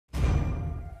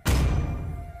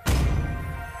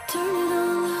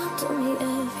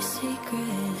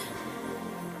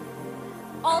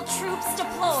All troops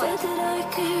deployed.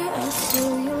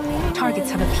 Targets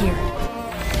have appeared.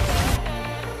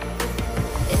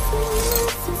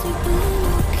 Since we've been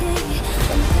okay,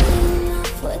 I'm feeling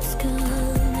off what's coming.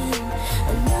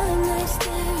 Another night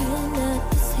staring at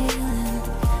the ceiling.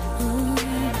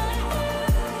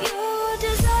 You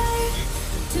deserve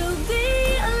to be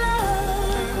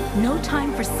alone. No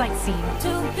time for sightseeing.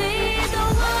 To be the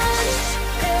one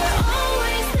they're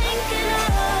always thinking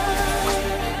of.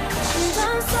 And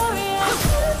I'm sorry I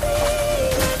should be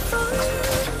there for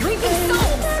you. Reaping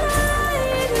souls!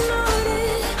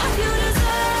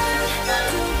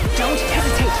 Don't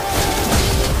hesitate!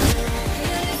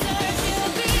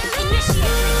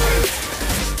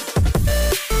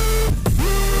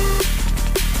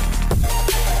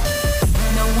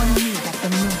 No one knew that the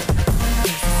moon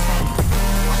is his fate.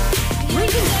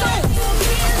 Reaping souls!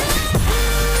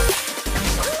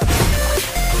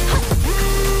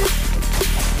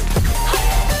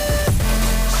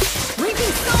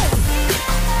 Reaping souls!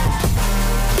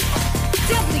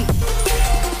 Deadly!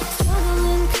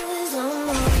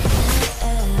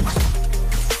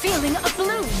 Feeling a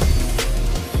bloom!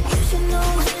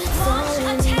 Launch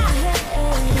attack!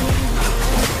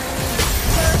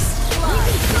 First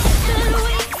blood.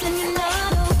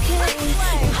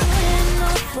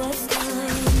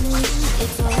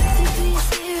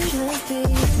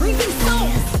 Reaping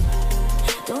souls!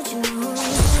 Don't you know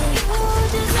you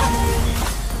deserve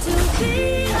to be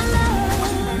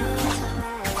alone?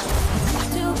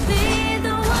 To be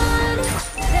the one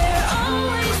they're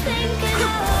always thinking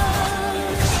of.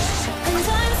 And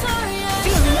I'm sorry I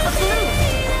Feeling a bloom!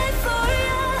 did for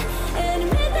you.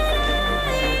 Admit that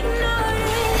I ignored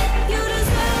it. You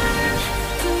deserve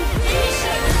to be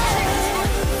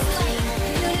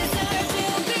You deserve to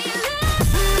be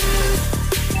loved.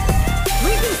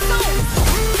 Reaping souls!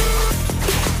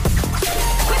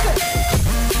 Quicker!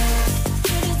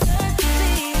 You deserve to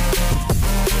be.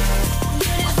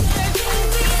 You deserve to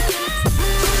be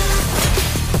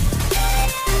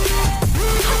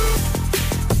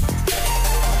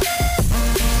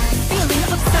Feeling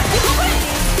upset!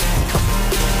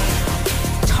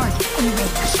 Target in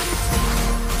range.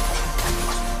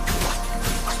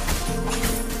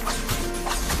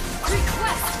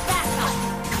 Request backup.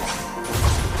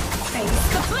 Face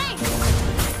the flame!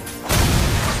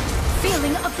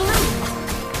 Feeling a bloom!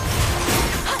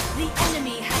 The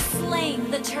enemy has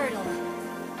slain the turtle.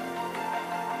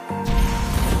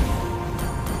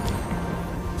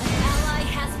 An ally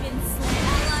has been slain.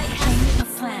 Ally has Flame been of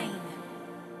flame. slain.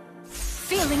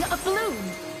 Feeling a bloom!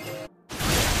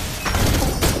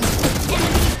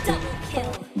 Enemy double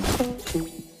kill.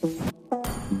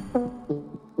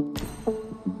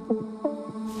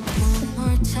 One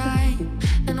more time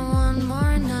and one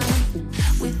more night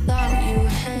without your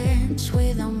hands,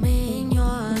 without me in your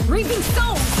arms. Reaping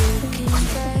souls! Looking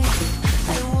back,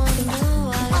 I wonder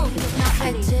why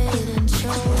I didn't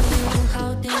show you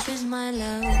how deep is my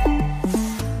love.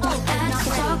 Let's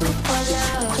talk about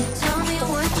love. Tell me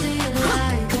what do you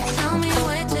like? Tell me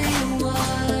where do you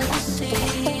want to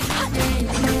see?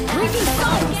 Reaping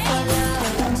souls!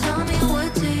 Tell me what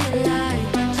do you like?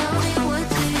 Tell me what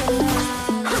do you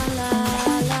like? La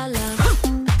la la.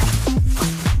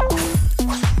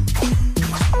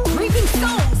 Reaping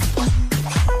souls!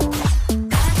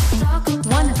 Let's talk about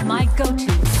One of my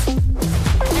go-tos.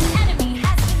 An enemy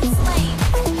has been slain.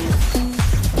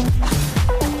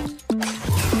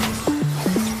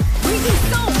 Reaping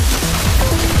souls!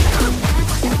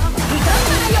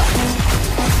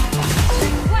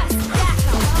 Request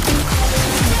backup.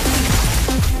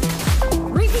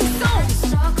 Reaping souls!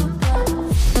 talk about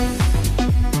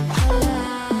la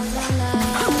la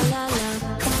la.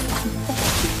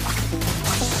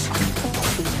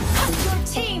 Your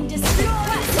team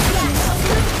destroyed.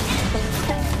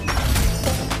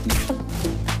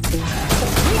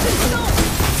 Reaping souls!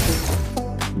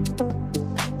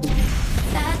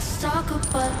 Let's talk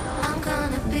about I'm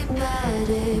gonna be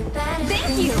better.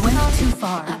 Thank you! Went too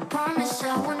far. I promise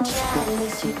I won't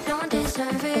jealous. You don't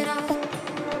deserve it all.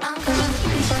 I'm gonna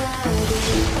be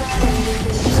better.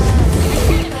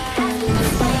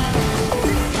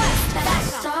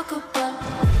 Let's talk about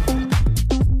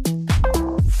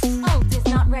Ult is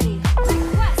not ready.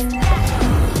 Request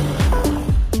backup.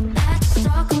 let's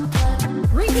talk about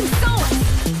Reaping souls!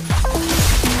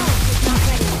 Ult is not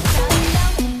ready.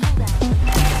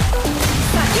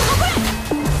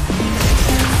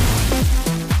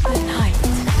 Good night.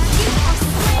 You have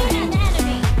slain an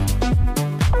enemy.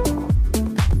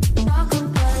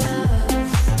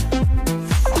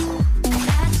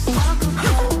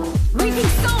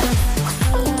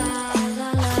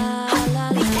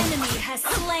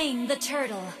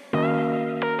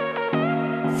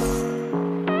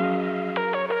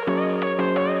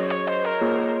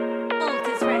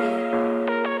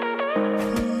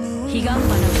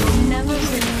 never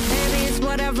really. Baby, it's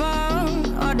whatever.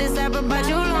 All this ever, but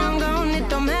you long gone, it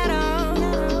don't matter.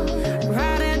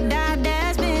 Ride or die,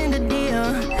 that's been the deal.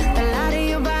 A lot of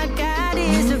you by God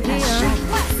disappear.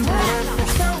 But if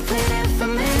it's so clear for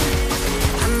me,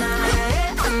 I'm out of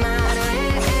it, I'm out of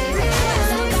it.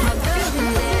 Leave my good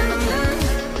and then I'm done.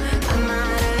 I'm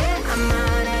out of it, I'm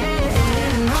out of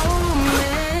it. No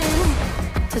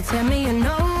man to tell me you're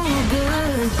no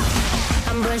good.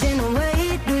 I'm brushing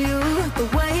away, do you? The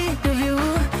weight of you,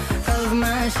 of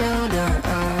my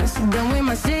shoulders. Done with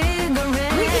my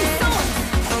cigarette.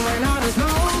 And when all the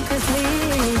smoke is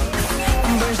clear,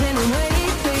 I'm brushing away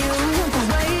for you. The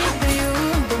weight for you,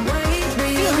 the weight for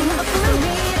you. For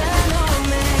me, I know,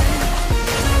 man.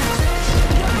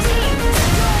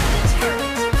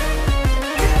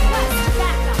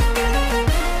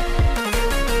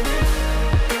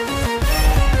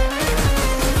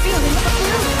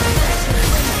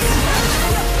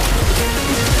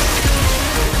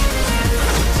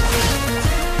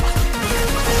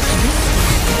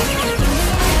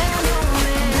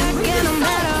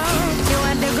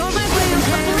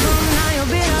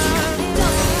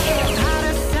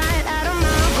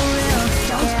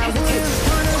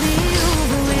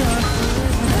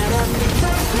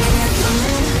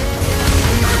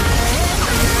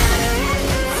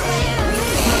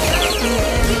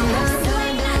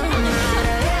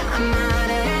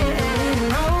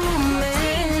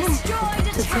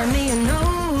 Tell me you're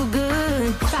no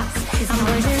good. I'm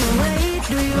brushing away,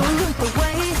 do you? The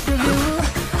weight of you,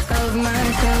 of my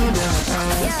shoulders.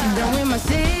 Done with my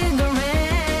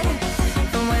cigarette.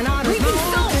 And when all the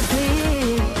smoke is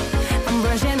clear, I'm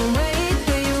brushing away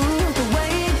for you. The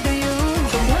weight of you,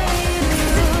 the weight of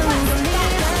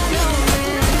you.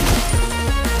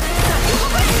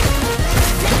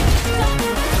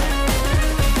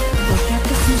 We'll get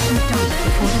this mission done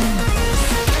before the night.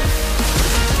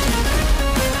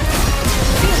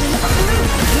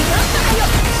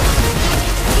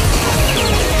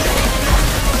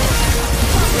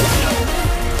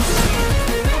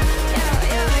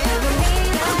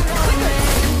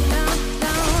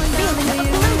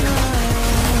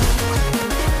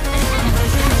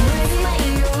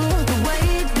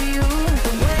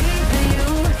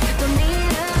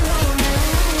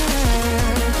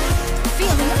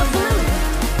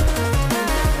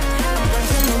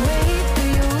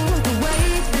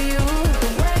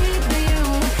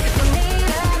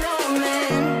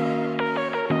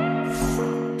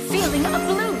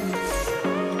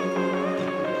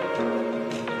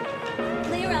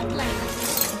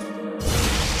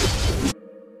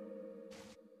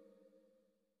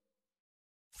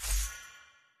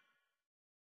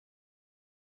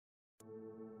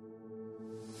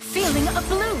 Feeling a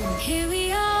bloom. Here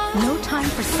we are. No time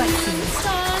for sightseeing.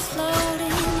 Stars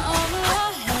floating over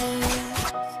our heads.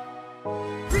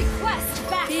 Request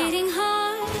backup. Beating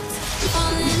hearts,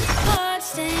 falling apart,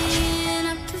 staying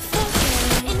up to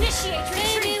focus. Initiate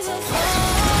Maybe retreat. we'll fall.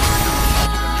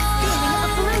 Feeling a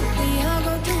bloom. We all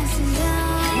go dancing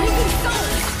down. Reaping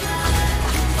souls.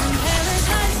 And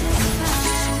paradise is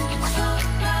found.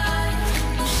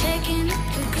 Shaking up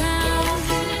the ground.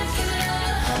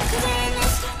 'Cause ain't no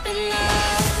stopping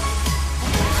love.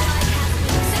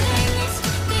 'Cause ain't no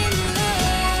stopping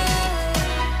love.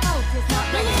 Hope is not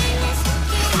But ready. ain't no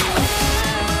stopping love.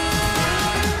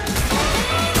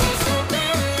 Ain't no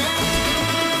stopping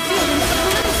love. Feeling a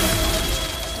bloom.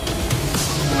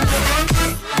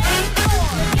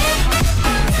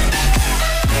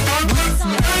 What's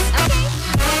next?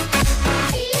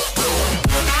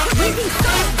 Reaping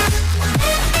souls.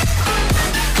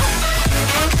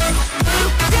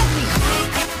 Deadly.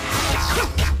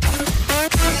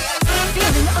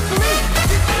 Feeling a bloom.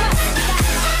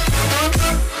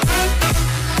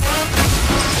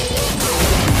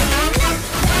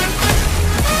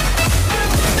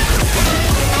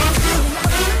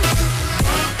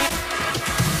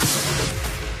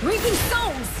 Reaping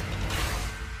souls.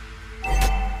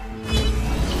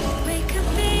 Wake up,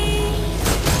 babe.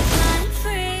 Flying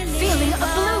freely. Feeling a No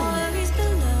bloom. worries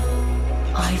below.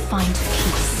 I find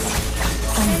peace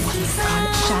only in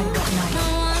silent shadow at night. No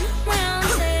one around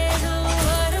says a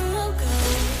word and we'll go.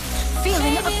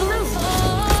 Feeling a Maybe bloom. we'll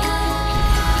fall.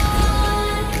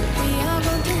 We all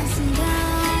go dancing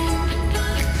down.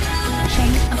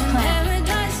 Chain of And plan.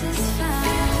 paradise is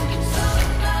found.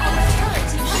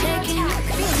 Shaking up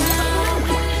the ground.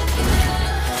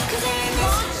 'Cause ain't no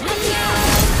stopping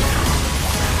love.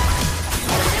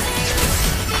 'Cause ain't no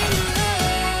stopping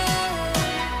love.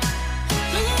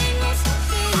 Ain't no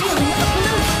stopping Feeling a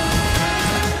bloom.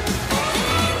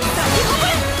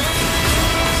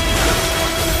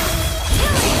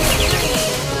 love.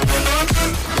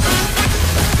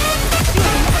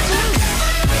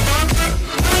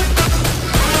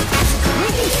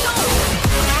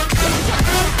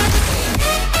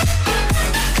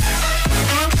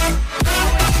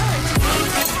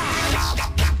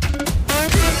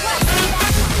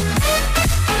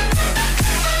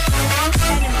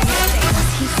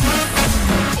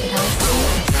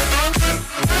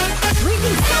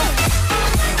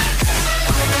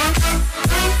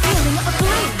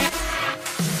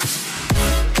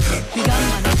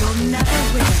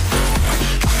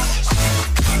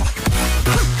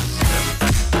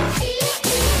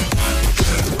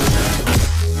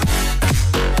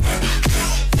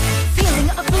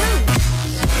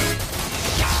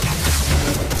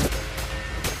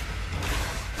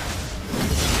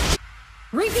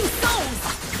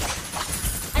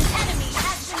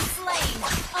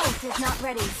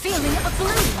 ready. Feeling a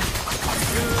bloom.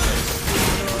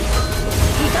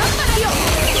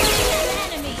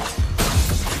 Enemy.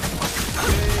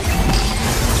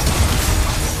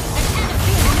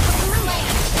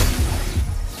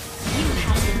 You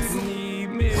have been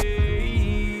slain.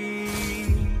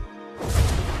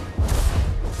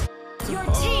 Your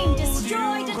team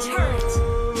destroyed a turret.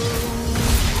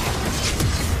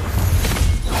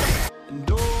 And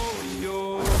all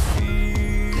your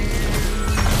fears.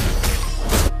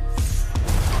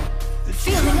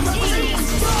 Feeling a Team bloom.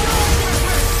 destroyed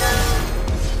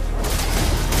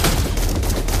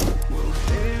Will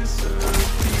disappear.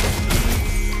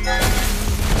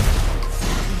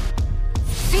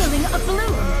 Feeling a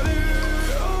bloom.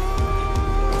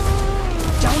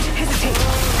 Don't hesitate.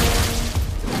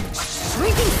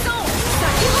 Shrieking soul.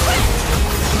 Sakura.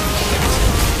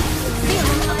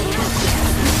 Feeling a bloom.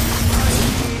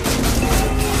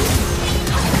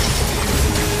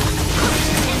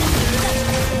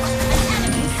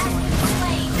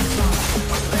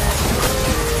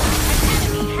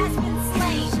 Enemy has been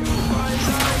slain.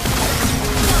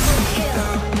 Double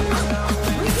kill.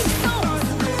 Shrieking soul.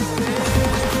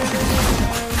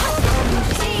 Your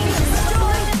team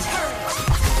destroyed a turret.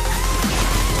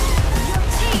 Your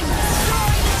team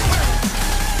destroyed a turret.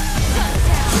 Shut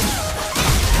down.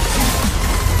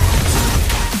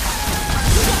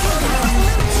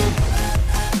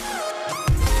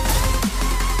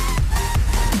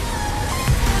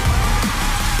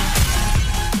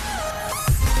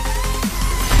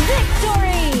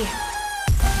 Victory!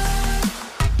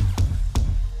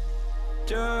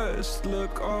 Just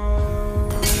look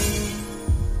on.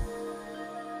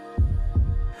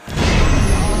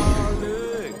 I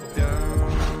look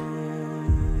down.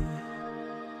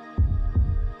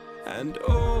 And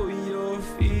all your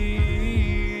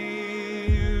fears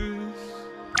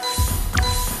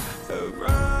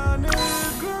around the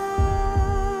ground.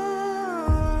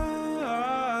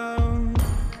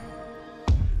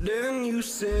 Then you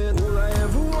said, all I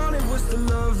ever wanted was to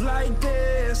love like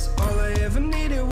this. All I ever needed